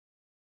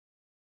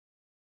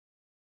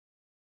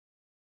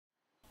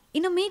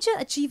In a major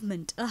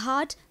achievement, a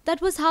heart that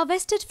was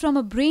harvested from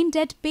a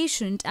brain-dead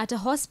patient at a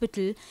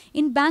hospital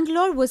in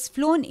Bangalore was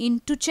flown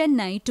in to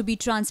Chennai to be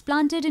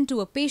transplanted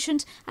into a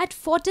patient at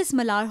Fortis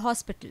Malar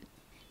Hospital.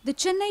 The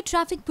Chennai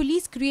Traffic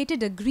Police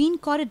created a green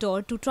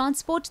corridor to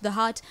transport the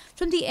heart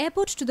from the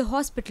airport to the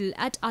hospital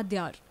at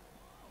Adyar.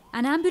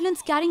 An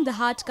ambulance carrying the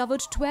heart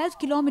covered 12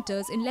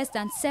 kilometers in less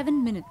than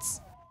 7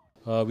 minutes.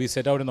 We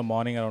set out in the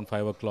morning around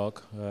 5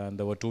 o'clock, and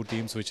there were two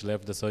teams which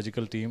left: the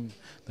surgical team,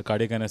 the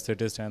cardiac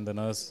anesthetist and the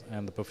nurse,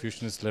 and the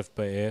perfusionist left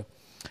by air,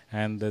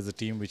 and there's a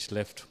team which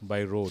left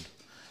by road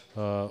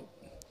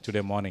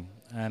today morning.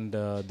 And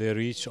they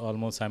reached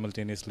almost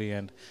simultaneously,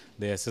 and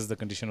they assessed the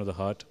condition of the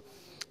heart.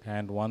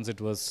 And once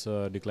it was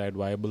declared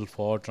viable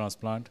for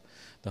transplant,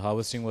 the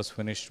harvesting was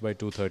finished by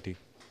 2:30.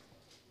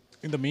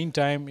 In the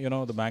meantime,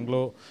 the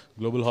Bangalore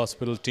Global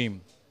Hospital team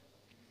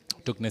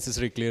took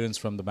necessary clearance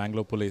from the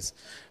Bangalore police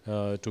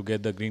to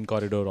get the green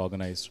corridor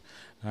organized.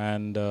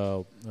 And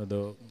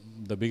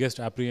the biggest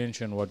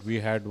apprehension what we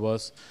had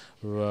was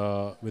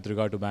with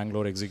regard to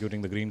Bangalore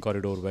executing the green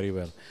corridor very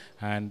well.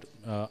 And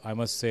I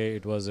must say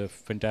it was a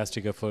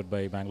fantastic effort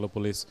by Bangalore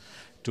police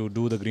to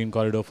do the green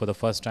corridor for the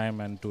first time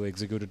and to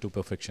execute it to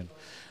perfection.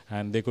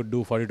 And they could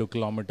do 42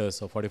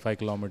 kilometers or 45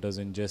 kilometers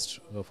in just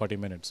 40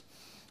 minutes.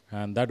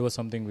 And that was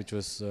something which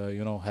was,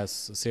 has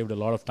saved a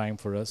lot of time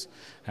for us,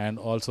 and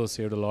also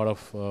saved a lot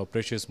of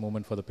precious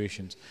moment for the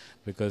patients,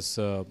 because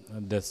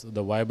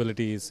the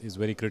viability is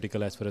very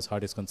critical as far as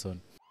heart is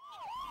concerned.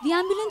 The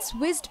ambulance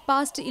whizzed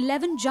past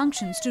 11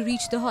 junctions to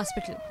reach the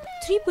hospital.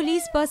 3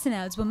 police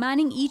personnel were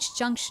manning each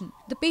junction.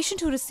 The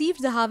patient who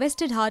received the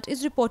harvested heart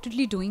is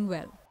reportedly doing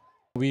well.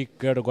 We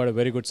got a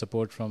very good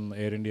support from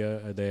Air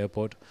India at the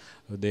airport.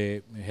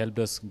 They helped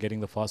us getting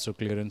the faster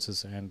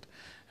clearances,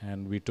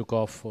 and we took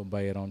off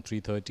by around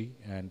 3:30,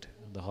 and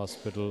the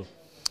hospital,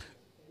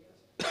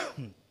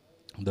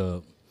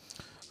 the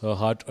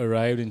heart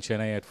arrived in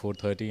Chennai at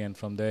 4:30, and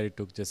from there it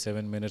took just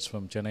 7 minutes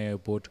from Chennai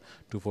airport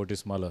to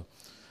Fortis Malar.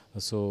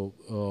 So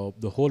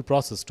the whole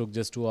process took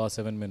just 2 hours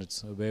 7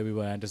 minutes, where we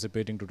were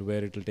anticipating to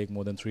where it will take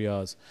more than 3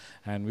 hours,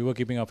 and we were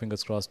keeping our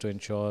fingers crossed to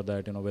ensure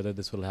that whether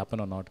this will happen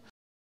or not.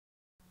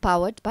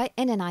 Powered by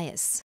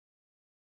NNIS.